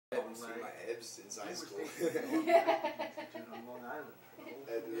to see my abs since high school. On Long Island.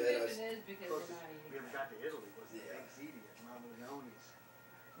 It is because we're not we ever got to Italy was the big ziti at Mama Leone's.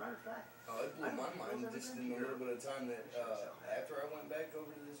 Matter of fact, it blew my mind just in a little bit of time that after I went back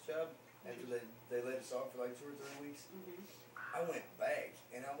over to this job, after they let us off for like 2 or 3 weeks, I went back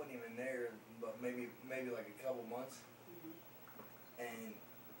and I wasn't even there, but maybe like a couple months, and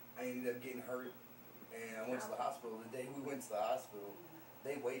I ended up getting hurt, and I went to the hospital. The day we went to the hospital,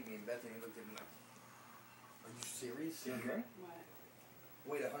 they weighed me, and Bethany looked at me like, "Are you serious?" Okay.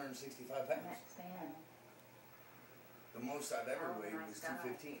 Weighed 165 pounds. The most I've ever weighed was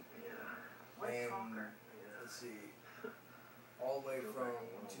 215. And let's see, all the way from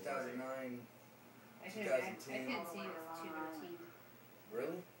 2009, I 2010. couldn't see it was 215.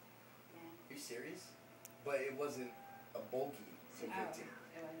 Really? Yeah. Are you serious? But it wasn't a bulky 215. Oh,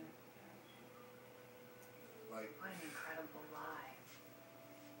 it wasn't. Like, What an incredible lie.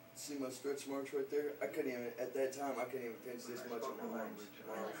 see my stretch marks right there? I couldn't even, at that time, I couldn't even pinch this much on my arms.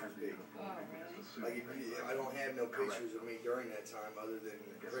 My arms was big. Oh, really? Like, I don't have no pictures of me during that time other than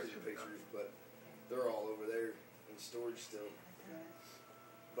prison pictures, but they're all over there in storage still.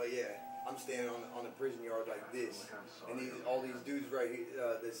 But yeah, I'm standing on the prison yard like this, and all these dudes right here.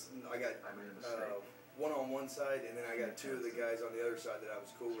 I got one on one side, and then I got 2 of the guys on the other side that I was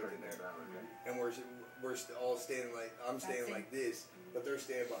cool with in there, and we're all standing like I'm standing like this, but they're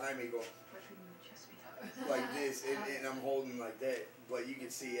standing behind me going like this, and I'm holding like that, but you can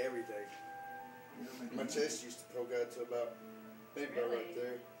see everything. My chest used to poke out to about maybe about right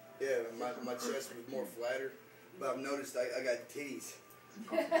there. Yeah, my chest was more flatter, but I've noticed I got titties.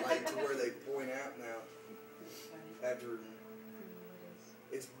 Like to where they point out now. After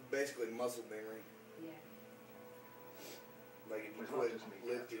it's basically muscle memory. Yeah. Like if you quit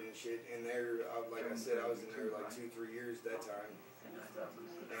lifting and shit, and there, like I said, I was in there like 2-3 years that time, and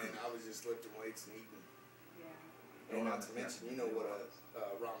I was just lifting weights and eating. Yeah. And not to mention, you know what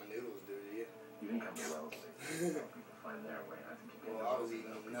ramen noodles do to you. Well, I was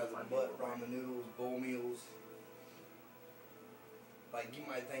eating nothing but ramen noodles, bowl meals. Like, you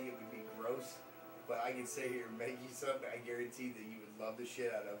might think it would be gross, but I can sit here and make you something I guarantee that you would love the shit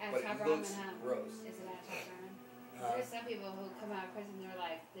out of. But it looks gross. Is it at top ramen? Huh? There's some people who come out of prison, they're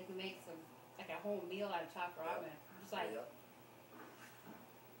like, they can make like a whole meal out of top ramen. Just like... Yep.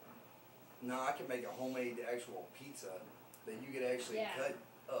 No, I can make a homemade actual pizza that you could actually cut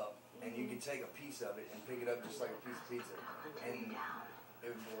up, and you could take a piece of it and pick it up just like a piece of pizza, and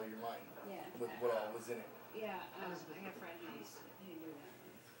it would blow your mind with what all was in it. Yeah, I got a friend who do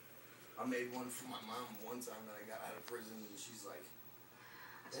that. I made one for my mom one time that I got out of prison, and she's like,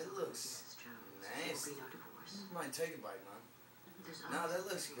 "That looks nasty. You might take a bite, Mom." "No, that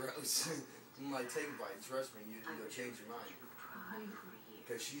looks gross." I'm like, "Take a bite. Trust me, you'll change your mind."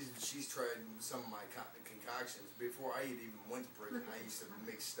 Because she's tried some of my concoctions before I even went to prison. I used to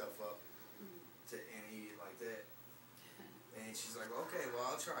mix stuff up and eat it like that. And she's like, "Okay, well,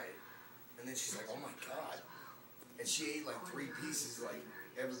 I'll try it." And then she's like, "Oh my God." And she ate like 3 pieces, like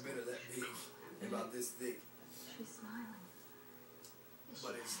every bit of that big, about this thick. She's smiling.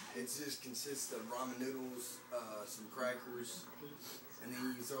 But it just consists of ramen noodles, some crackers, and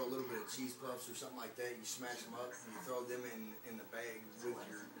then you throw a little bit of cheese puffs or something like that. You smash them up and you throw them in the bag with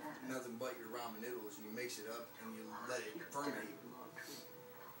your nothing but your ramen noodles, and you mix it up and you let it ferment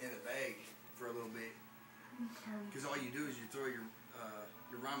in the bag for a little bit. Because all you do is you throw your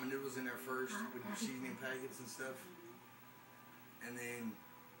ramen noodles in there first with your seasoning packets and stuff, and then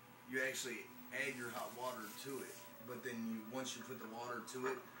you actually add your hot water to it. But then once you put the water to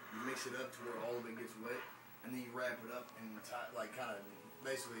it, you mix it up to where all of it gets wet, and then you wrap it up and kind of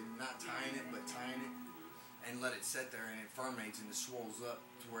basically not tying it, but tying it, and let it sit there, and it ferments and it swells up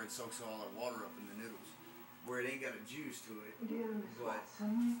to where it soaks all that water up in the noodles, where it ain't got a juice to it. But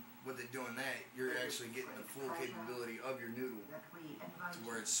with it doing that, you're actually getting the full capability of your noodle to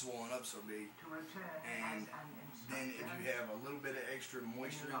where it's swollen up so big. And then if you have a little bit of extra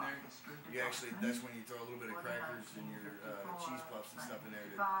moisture in there, that's when you throw a little bit of crackers and your cheese puffs and stuff in there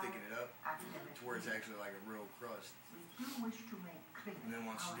to thicken it up to where it's actually like a real crust. And then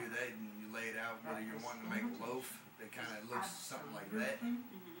once you do that and you lay it out, whether you're wanting to make a loaf that kind of looks something like that,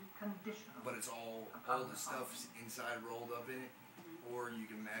 but it's all the stuff's inside rolled up in it, or you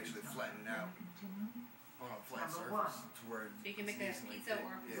can actually flatten it out on a flat surface to where you can make a pizza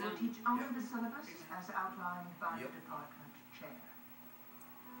or a We'll teach only the syllabus as outlined by the department chair.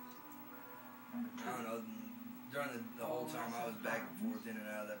 I don't know, during the whole time I was back and forth in and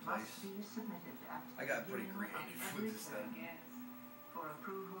out of that place, I got pretty creative with this stuff. For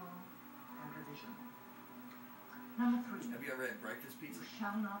approval and revision. Number 3. Have you ever had breakfast You pizza?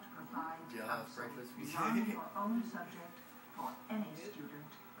 shall not provide Yeah, breakfast pizza. run your own subject for any student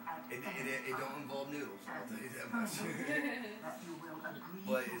at It any don't time. involve noodles, I'll tell you that And much. that you will agree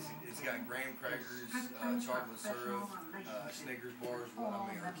But to it's got graham crackers, strictly chocolate syrup, professional relationship Snickers bars, all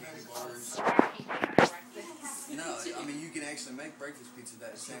candy members bars. No, I mean you can actually make breakfast pizza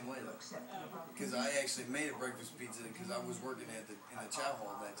that same way though. Because I actually made a breakfast pizza because I was working in the chow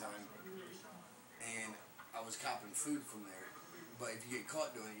hall at that time, and I was copping food from there. But if you get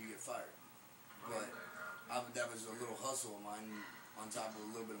caught doing it, you get fired. But that was a little hustle of mine on top of a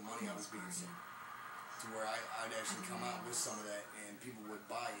little bit of money I was being sent. To where I'd actually come out with some of that and people would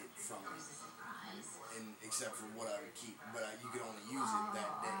buy it from me. And except for what I would keep. But you could only use it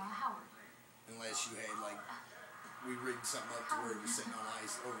that day. Unless you had we rigged something up to where it was sitting on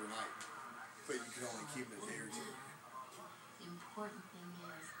ice overnight. But you could only keep it a day or two.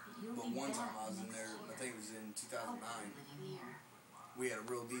 But one time I was in there, I think it was in 2009. We had a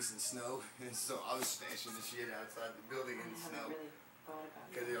real decent snow, and so I was stashing the shit outside the building in the snow.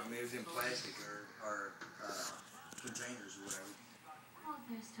 Because it was in plastic or containers or whatever.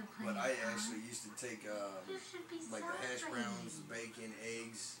 But I actually used to take like the hash browns, the bacon,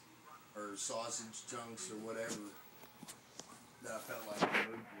 eggs, or sausage chunks or whatever that I felt like I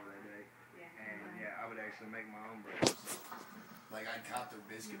moved for that day. And yeah, I would actually make my own breakfast. Like I'd cop their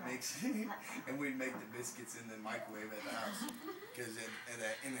biscuit mix, and we'd make the biscuits in the microwave at the house. Because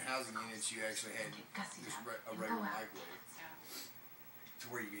in the housing units, you actually had just a regular microwave to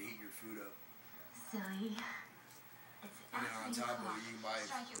where you could heat your food up. Silly. And then on top of it, you can buy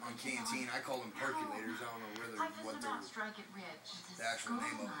on Canteen. I call them percolators. I don't know what the actual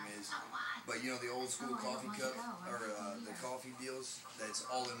name of them is. But you know the old school coffee cup or the coffee deals that's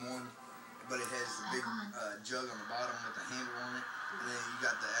all in one. But it has the big jug on the bottom with the handle on it, and then you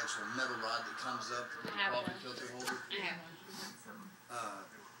got the actual metal rod that comes up with the coffee filter holder.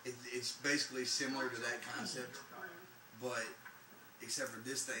 It's basically similar to that concept, but except for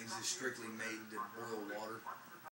this thing's just strictly made to boil water.